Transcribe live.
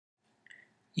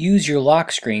Use your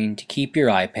lock screen to keep your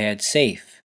iPad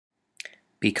safe.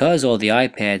 Because all the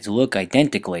iPads look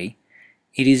identically,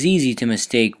 it is easy to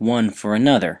mistake one for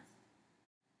another.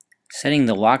 Setting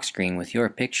the lock screen with your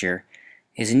picture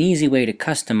is an easy way to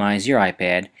customize your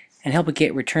iPad and help it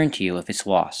get returned to you if it's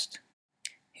lost.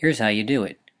 Here's how you do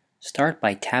it. Start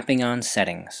by tapping on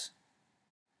Settings.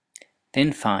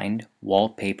 Then find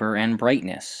Wallpaper and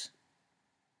Brightness.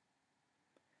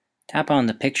 Tap on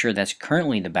the picture that's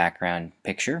currently the background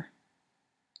picture,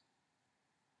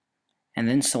 and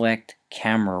then select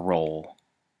Camera Roll.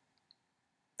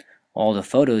 All the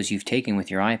photos you've taken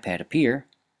with your iPad appear,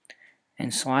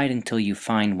 and slide until you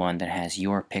find one that has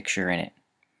your picture in it.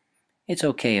 It's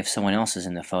okay if someone else is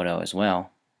in the photo as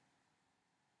well.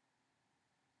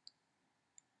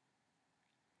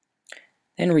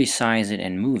 Then resize it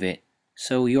and move it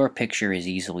so your picture is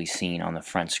easily seen on the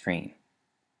front screen.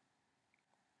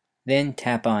 Then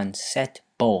tap on Set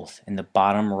Both in the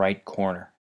bottom right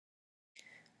corner.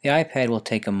 The iPad will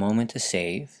take a moment to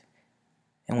save,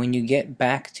 and when you get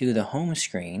back to the home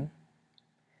screen,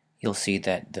 you'll see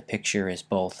that the picture is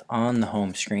both on the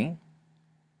home screen,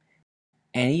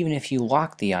 and even if you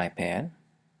lock the iPad,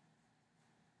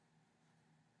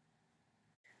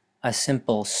 a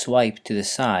simple swipe to the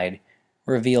side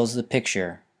reveals the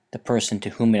picture, the person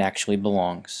to whom it actually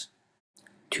belongs.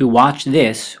 To watch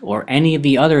this or any of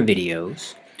the other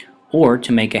videos, or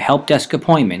to make a help desk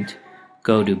appointment,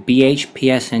 go to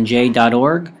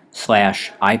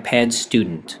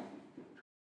bhpsnj.org/iPadStudent.